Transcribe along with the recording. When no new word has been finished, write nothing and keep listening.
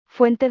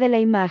Fuente de la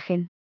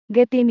imagen.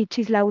 Getty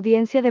Images. La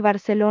audiencia de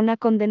Barcelona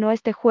condenó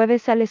este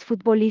jueves al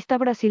exfutbolista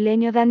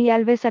brasileño Dani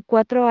Alves a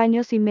 4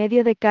 años y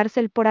medio de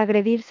cárcel por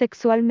agredir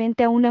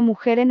sexualmente a una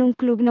mujer en un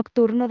club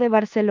nocturno de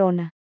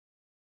Barcelona.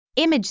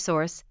 Image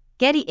source,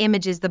 Getty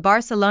Images. The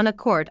Barcelona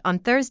court on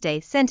Thursday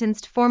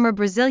sentenced former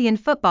Brazilian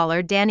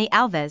footballer Dani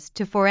Alves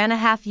to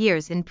 4.5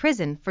 years in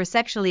prison for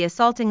sexually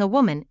assaulting a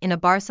woman in a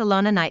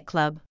Barcelona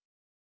nightclub.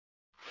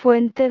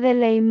 Fuente de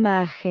la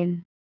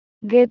imagen.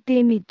 Getty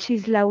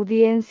Images. La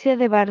audiencia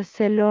de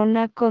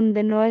Barcelona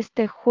condenó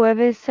este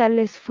jueves al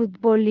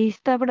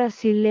exfutbolista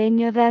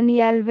brasileño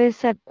Dani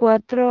Alves a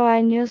 4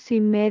 años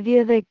y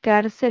medio de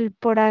cárcel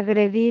por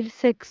agredir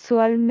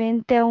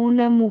sexualmente a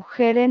una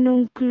mujer en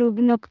un club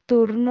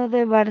nocturno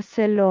de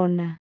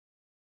Barcelona.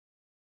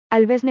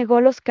 Alves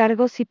negó los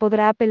cargos y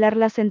podrá apelar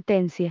la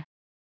sentencia.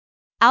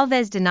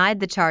 Alves denied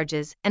the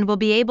charges and will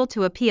be able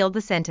to appeal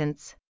the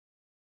sentence.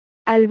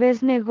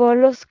 Alves negó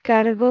los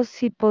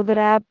cargos y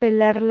podrá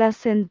apelar la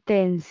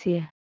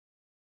sentencia.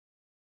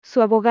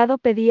 Su abogado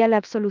pedía la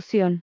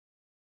absolución.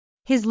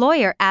 His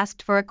lawyer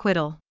asked for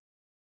acquittal.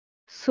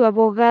 Su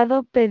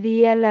abogado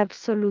pedía la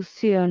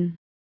absolución.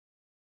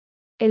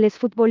 El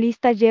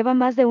exfutbolista lleva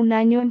más de un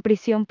año en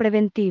prisión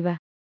preventiva.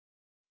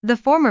 The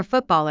former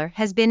footballer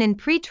has been in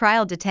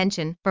pre-trial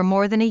detention for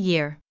more than a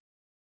year.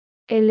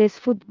 El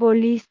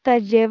exfutbolista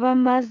lleva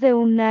más de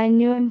un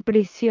año en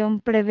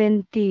prisión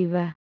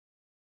preventiva.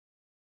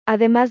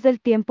 Además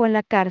del tiempo en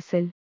la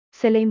cárcel,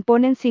 se le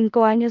imponen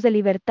 5 años de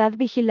libertad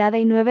vigilada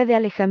y 9 de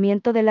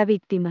alejamiento de la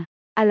víctima,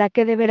 a la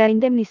que deberá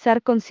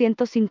indemnizar con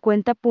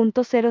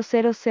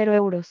 150.000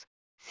 euros,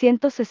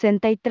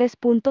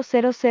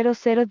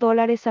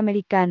 $163.000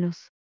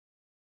 americanos.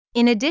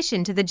 In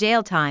addition to the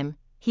jail time,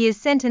 he is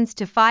sentenced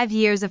to 5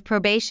 years of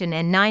probation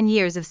and 9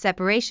 years of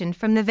separation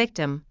from the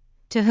victim,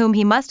 to whom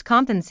he must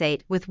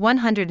compensate with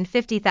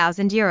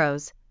 150,000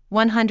 euros,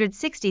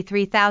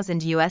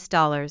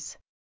 $163,000.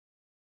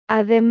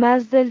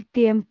 Además del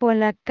tiempo en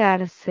la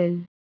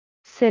cárcel,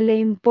 se le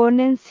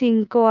imponen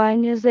 5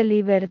 años de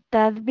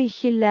libertad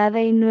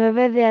vigilada y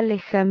 9 de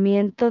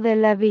alejamiento de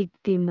la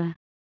víctima,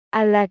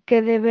 a la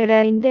que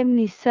deberá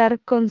indemnizar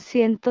con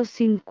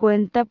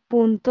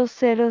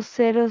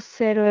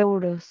 150.000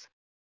 euros,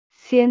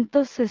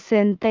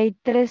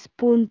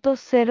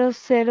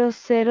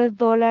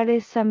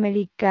 $163.000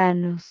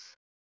 americanos.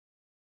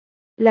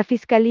 La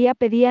Fiscalía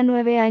pedía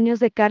 9 años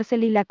de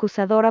cárcel y la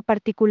acusadora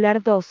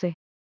particular 12.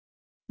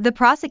 The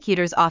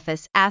prosecutor's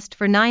office asked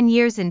for 9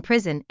 years in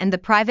prison and the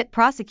private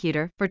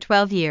prosecutor for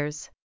 12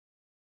 years.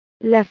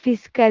 La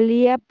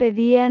Fiscalía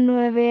pedía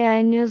 9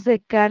 años de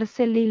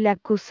cárcel y la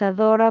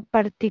acusadora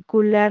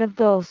particular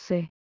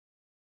 12.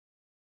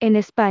 En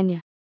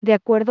España, de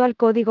acuerdo al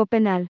Código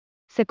Penal,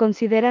 se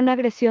consideran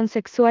agresión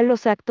sexual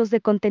los actos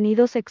de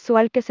contenido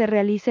sexual que se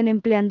realicen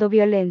empleando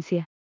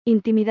violencia,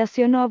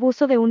 intimidación o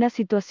abuso de una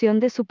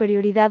situación de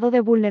superioridad o de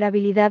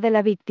vulnerabilidad de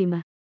la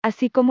víctima,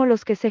 así como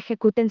los que se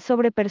ejecuten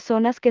sobre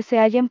personas que se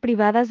hallen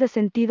privadas de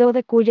sentido o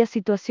de cuya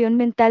situación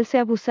mental se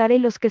abusare y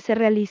los que se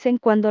realicen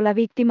cuando la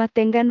víctima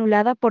tenga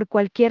anulada por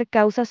cualquier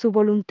causa su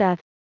voluntad.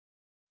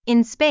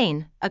 In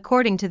Spain,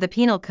 according to the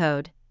Penal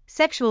Code,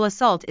 sexual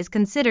assault is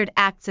considered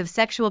acts of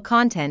sexual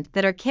content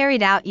that are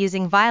carried out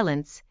using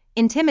violence,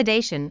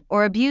 intimidation,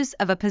 or abuse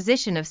of a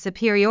position of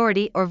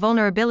superiority or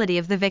vulnerability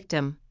of the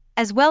victim,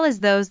 as well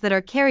as those that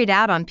are carried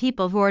out on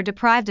people who are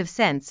deprived of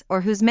sense or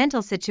whose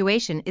mental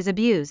situation is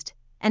abused,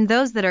 and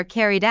those that are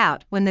carried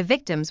out when the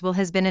victim's will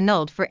has been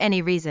annulled for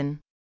any reason.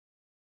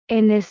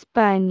 En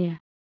España,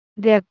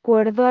 de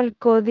acuerdo al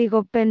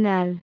Código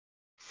Penal,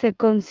 se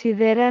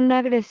consideran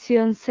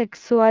agresión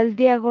sexual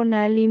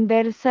diagonal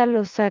inversa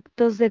los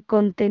actos de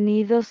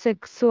contenido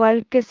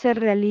sexual que se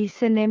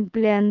realicen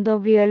empleando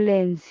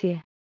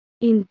violencia,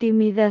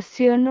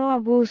 intimidación o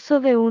abuso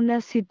de una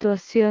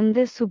situación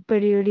de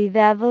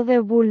superioridad o de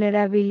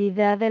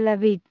vulnerabilidad de la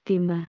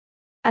víctima,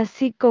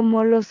 así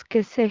como los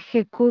que se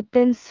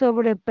ejecuten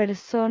sobre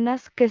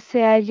personas que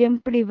se hallen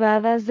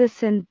privadas de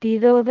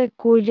sentido o de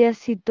cuya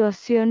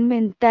situación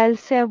mental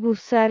se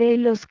abusare y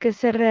los que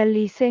se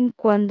realicen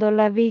cuando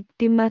la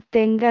víctima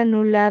tenga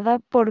anulada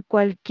por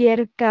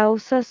cualquier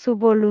causa su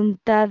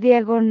voluntad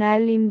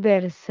diagonal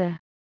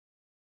inversa.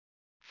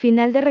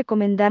 Final de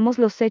recomendamos.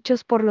 Los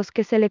hechos por los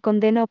que se le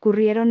condena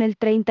ocurrieron el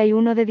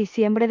 31 de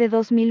diciembre de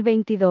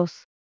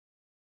 2022.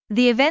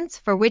 The events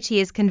for which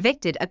he is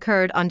convicted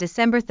occurred on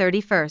December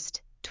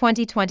 31,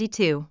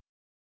 2022.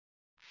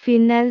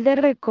 Final de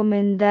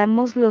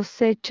recomendamos.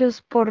 Los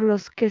hechos por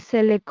los que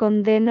se le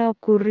condena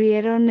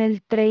ocurrieron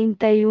el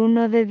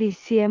 31 de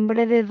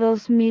diciembre de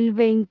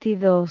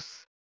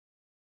 2022.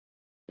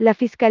 La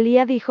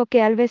Fiscalía dijo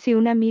que Alves y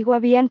un amigo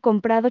habían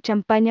comprado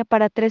champaña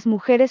para 3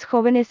 mujeres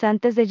jóvenes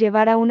antes de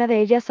llevar a una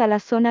de ellas a la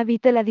zona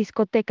VIP de la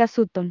discoteca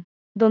Sutton,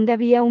 donde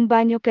había un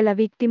baño que la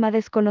víctima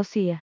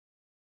desconocía.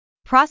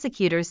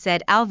 Prosecutors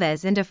said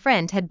Alves and a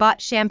friend had bought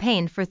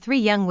champagne for 3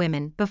 young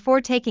women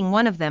before taking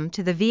one of them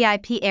to the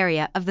VIP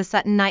area of the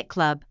Sutton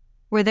nightclub,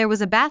 where there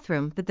was a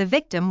bathroom that the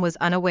victim was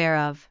unaware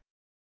of.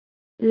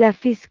 La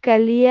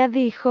Fiscalía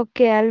dijo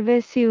que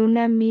Alves y un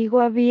amigo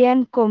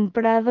habían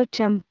comprado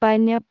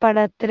champaña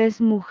para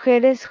 3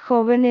 mujeres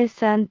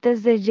jóvenes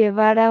antes de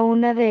llevar a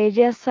una de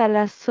ellas a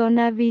la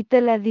zona VIP de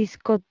la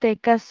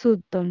discoteca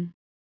Sutton,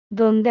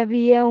 donde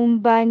había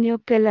un baño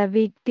que la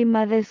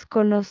víctima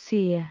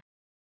desconocía.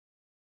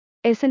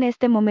 Es en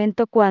este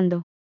momento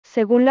cuando,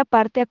 según la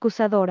parte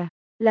acusadora,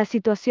 la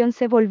situación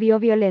se volvió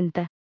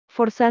violenta,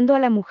 forzando a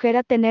la mujer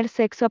a tener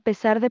sexo a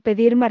pesar de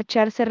pedir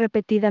marcharse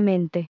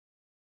repetidamente.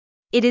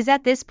 It is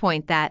at this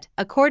point that,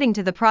 according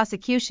to the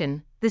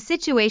prosecution, the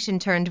situation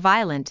turned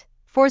violent,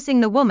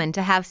 forcing the woman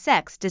to have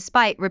sex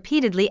despite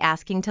repeatedly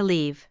asking to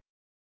leave.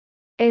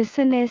 Es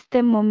en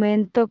este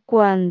momento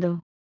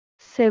cuando,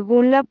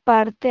 según la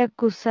parte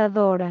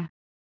acusadora,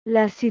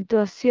 la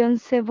situación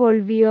se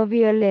volvió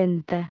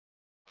violenta,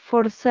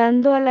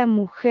 forzando a la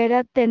mujer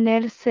a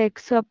tener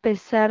sexo a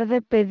pesar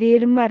de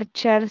pedir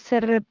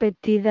marcharse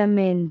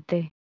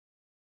repetidamente.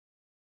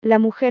 La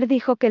mujer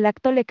dijo que el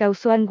acto le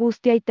causó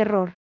angustia y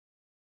terror.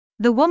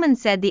 The woman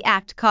said the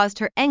act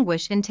caused her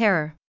anguish and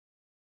terror.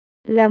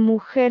 La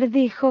mujer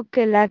dijo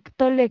que el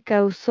acto le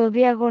causó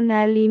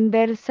diagonal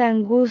inversa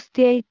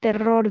angustia y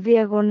terror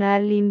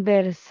diagonal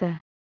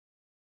inversa.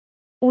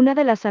 Una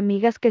de las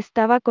amigas que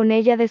estaba con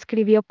ella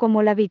describió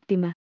cómo la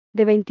víctima,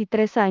 de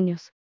 23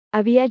 años,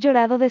 había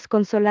llorado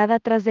desconsolada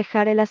tras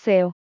dejar el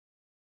aseo.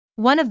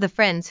 One of the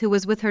friends who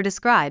was with her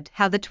described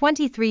how the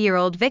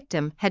 23-year-old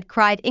victim had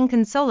cried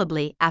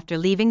inconsolably after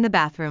leaving the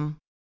bathroom.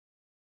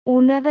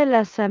 Una de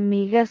las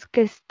amigas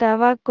que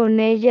estaba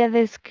con ella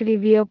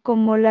describió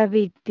cómo la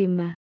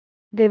víctima,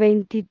 de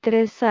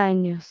 23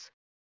 años,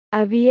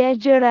 había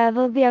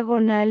llorado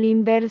diagonal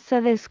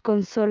inversa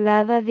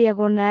desconsolada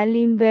diagonal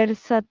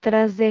inversa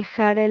tras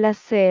dejar el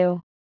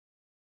aseo.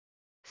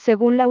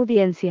 Según la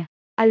audiencia,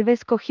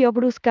 Alves cogió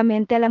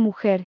bruscamente a la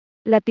mujer,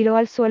 la tiró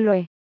al suelo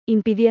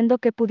impidiendo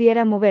que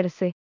pudiera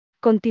moverse,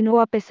 continuó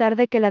a pesar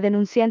de que la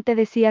denunciante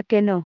decía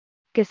que no,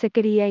 que se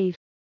quería ir.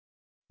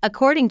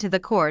 According to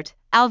the court,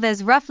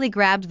 Alves roughly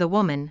grabbed the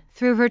woman,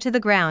 threw her to the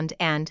ground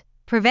and,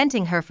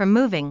 preventing her from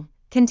moving,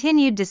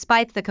 continued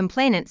despite the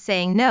complainant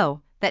saying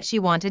no, that she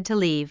wanted to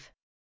leave.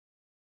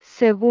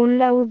 Según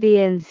la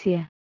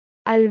audiencia,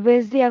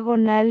 Alves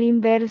diagonal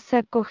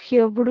inversa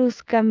cogió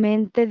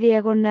bruscamente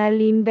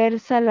diagonal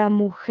inversa a la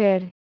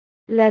mujer,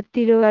 la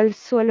tiró al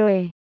suelo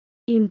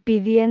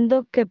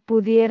impidiendo que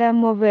pudiera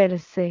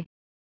moverse.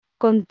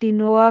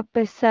 Continuó a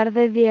pesar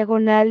de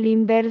diagonal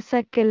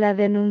inversa que la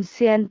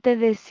denunciante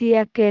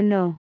decía que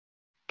no,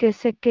 que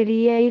se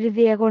quería ir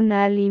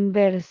diagonal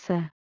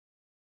inversa.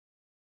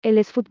 El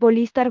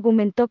exfutbolista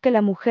argumentó que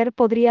la mujer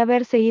podría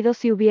haberse ido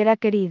si hubiera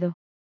querido.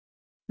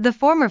 The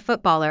former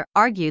footballer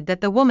argued that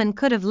the woman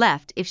could have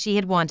left if she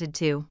had wanted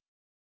to.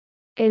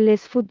 El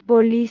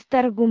exfutbolista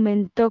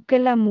argumentó que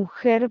la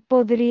mujer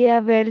podría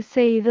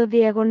haberse ido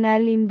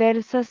diagonal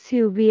inversa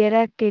si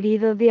hubiera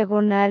querido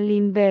diagonal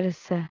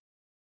inversa.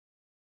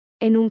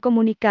 En un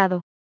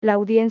comunicado, la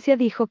audiencia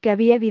dijo que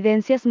había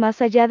evidencias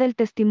más allá del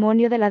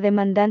testimonio de la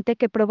demandante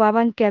que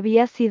probaban que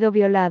había sido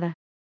violada.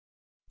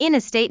 In a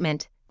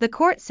statement, the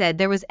court said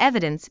there was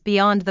evidence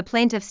beyond the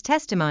plaintiff's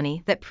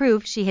testimony that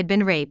proved she had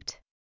been raped.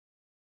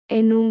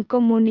 En un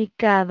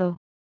comunicado,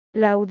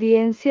 la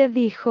audiencia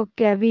dijo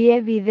que había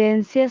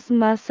evidencias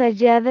más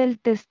allá del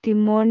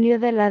testimonio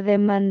de la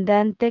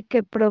demandante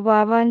que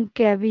probaban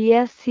que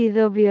había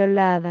sido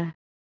violada.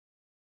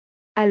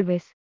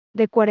 Alves,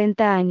 de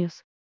 40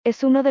 años,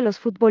 es uno de los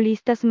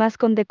futbolistas más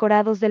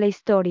condecorados de la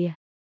historia.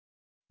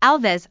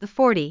 Alves,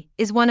 40,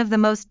 is one of the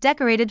most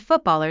decorated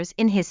footballers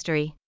in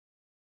history.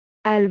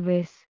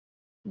 Alves,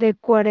 de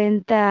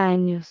 40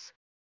 años,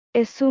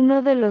 es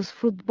uno de los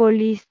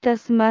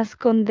futbolistas más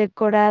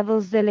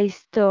condecorados de la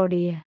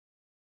historia.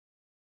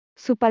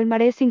 Su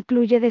palmarés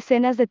incluye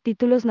decenas de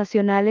títulos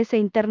nacionales e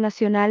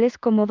internacionales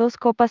como 2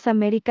 Copas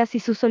Américas y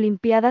sus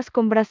Olimpiadas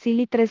con Brasil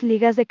y 3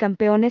 Ligas de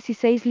Campeones y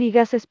 6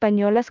 Ligas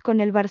Españolas con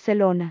el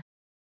Barcelona.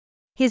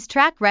 His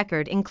track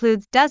record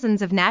includes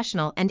dozens of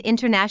national and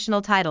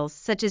international titles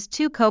such as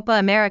 2 Copa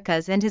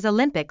Americas and his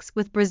Olympics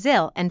with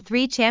Brazil and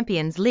 3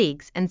 Champions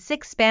Leagues and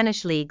 6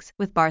 Spanish leagues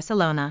with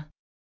Barcelona.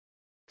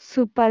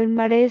 Su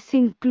palmarés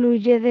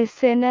incluye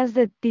decenas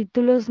de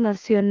títulos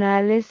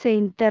nacionales e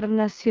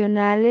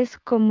internacionales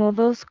como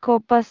 2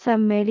 Copas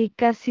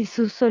Américas y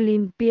sus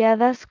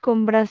Olimpiadas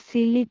con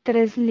Brasil y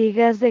 3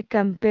 Ligas de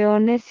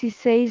Campeones y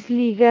 6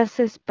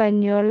 Ligas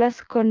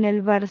Españolas con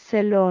el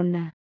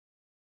Barcelona.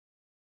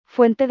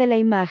 Fuente de la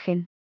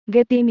imagen: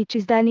 Getty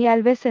Images. Dani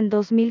Alves en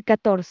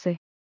 2014.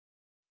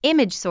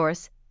 Image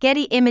source: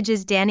 Getty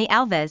Images. Dani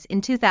Alves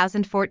in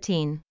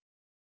 2014.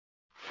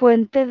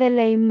 Fuente de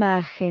la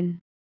imagen: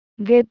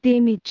 Getty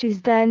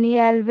Images. Dani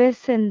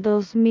Alves en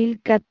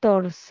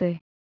 2014.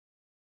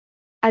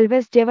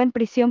 Alves lleva en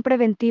prisión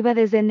preventiva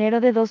desde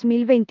enero de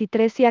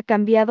 2023 y ha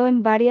cambiado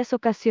en varias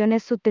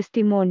ocasiones su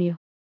testimonio.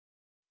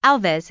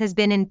 Alves has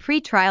been in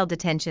pre-trial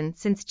detention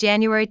since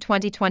January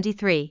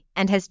 2023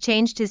 and has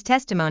changed his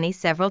testimony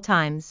several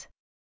times.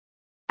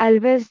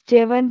 Alves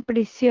lleva en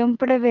prisión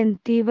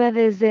preventiva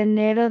desde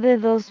enero de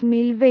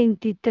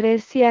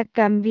 2023 y ha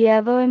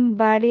cambiado en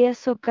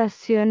varias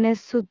ocasiones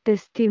su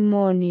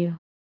testimonio.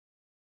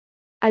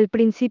 Al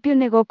principio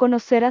negó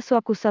conocer a su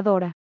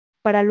acusadora,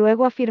 para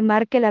luego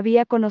afirmar que la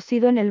había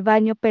conocido en el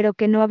baño pero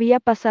que no había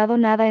pasado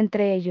nada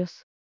entre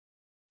ellos.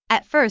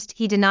 At first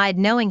he denied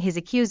knowing his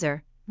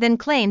accuser, then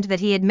claimed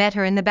that he had met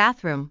her in the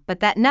bathroom but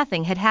that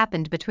nothing had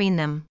happened between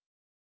them.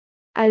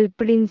 Al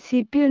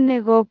principio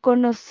negó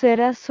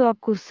conocer a su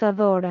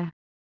acusadora,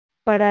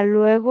 para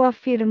luego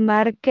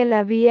afirmar que la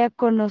había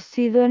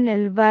conocido en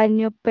el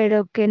baño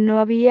pero que no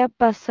había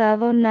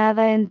pasado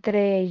nada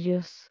entre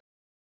ellos.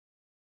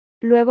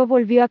 Luego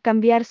volvió a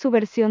cambiar su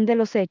versión de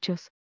los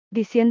hechos,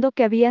 diciendo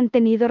que habían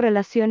tenido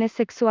relaciones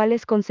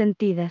sexuales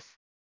consentidas.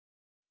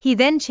 He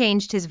then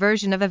changed his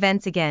version of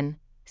events again,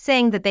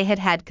 saying that they had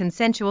had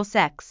consensual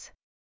sex.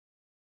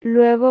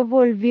 Luego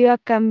volvió a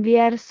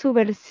cambiar su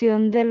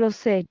versión de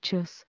los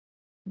hechos,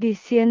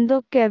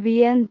 diciendo que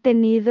habían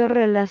tenido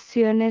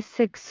relaciones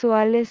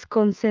sexuales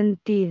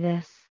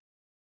consentidas.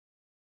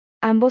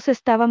 Ambos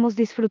estábamos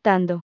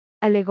disfrutando,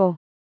 alegó.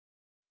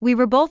 We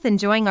were both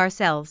enjoying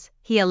ourselves,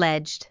 he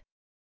alleged.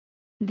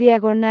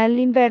 Diagonal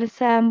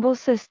inversa.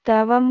 Ambos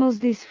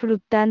estábamos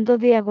disfrutando.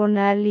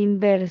 Diagonal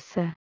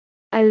inversa,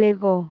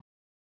 alegó.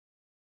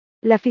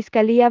 La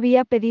Fiscalía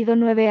había pedido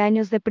 9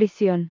 años de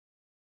prisión.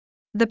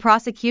 The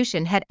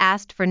prosecution had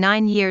asked for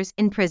 9 years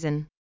in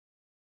prison.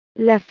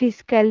 La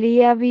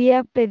Fiscalía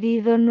había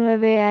pedido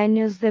 9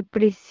 años de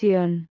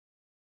prisión.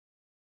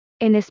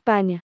 En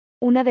España,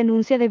 una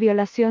denuncia de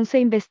violación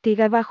se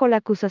investiga bajo la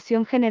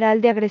acusación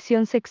general de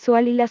agresión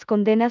sexual y las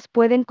condenas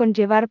pueden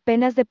conllevar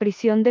penas de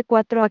prisión de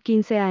 4 a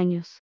 15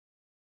 años.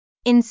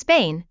 In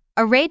Spain,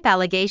 a rape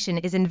allegation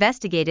is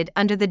investigated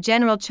under the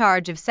general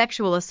charge of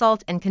sexual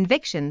assault and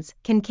convictions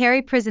can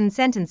carry prison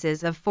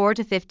sentences of 4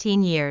 to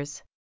 15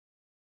 years.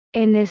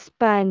 En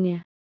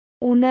España,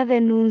 una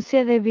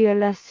denuncia de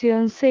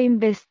violación se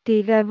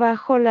investiga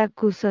bajo la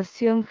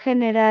acusación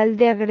general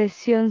de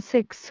agresión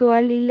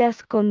sexual y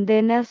las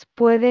condenas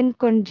pueden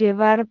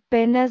conllevar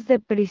penas de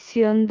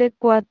prisión de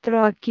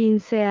 4 a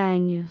 15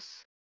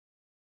 años.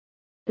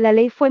 La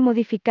ley fue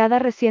modificada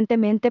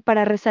recientemente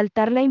para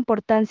resaltar la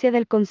importancia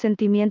del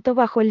consentimiento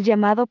bajo el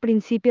llamado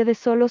principio de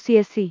solo si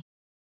es sí.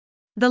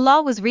 The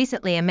law was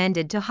recently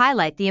amended to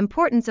highlight the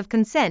importance of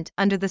consent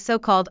under the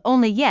so-called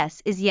only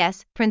yes is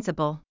yes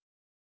principle.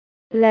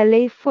 La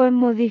ley fue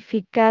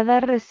modificada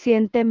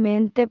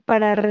recientemente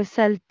para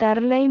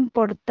resaltar la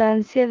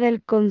importancia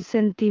del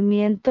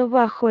consentimiento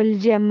bajo el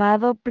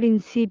llamado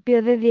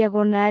principio de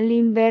diagonal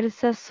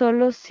inversa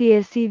solo si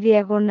es sí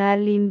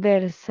diagonal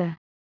inversa.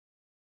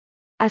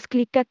 Haz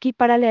clic aquí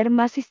para leer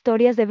más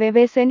historias de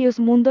BBC News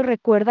Mundo.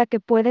 Recuerda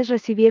que puedes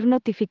recibir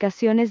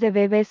notificaciones de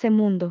BBC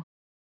Mundo.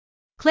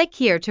 Click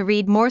here to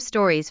read more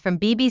stories from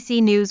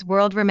BBC News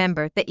World.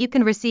 Remember that you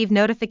can receive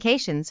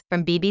notifications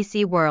from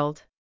BBC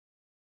World.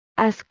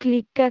 Haz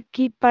clic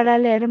aquí para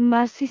leer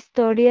más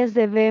historias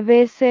de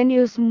BBC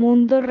News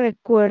Mundo.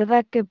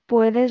 Recuerda que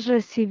puedes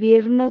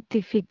recibir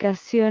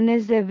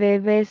notificaciones de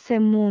BBC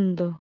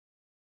Mundo.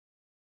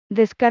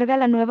 Descarga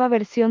la nueva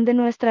versión de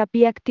nuestra app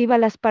y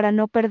actívalas para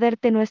no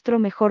perderte nuestro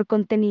mejor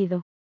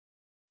contenido.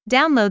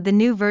 Download the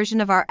new version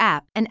of our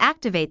app and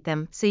activate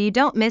them so you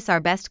don't miss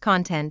our best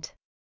content.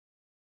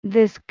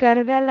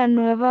 Descarga la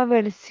nueva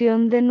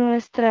versión de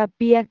nuestra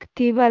app y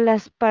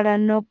actívalas para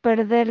no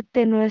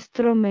perderte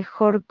nuestro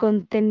mejor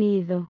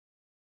contenido.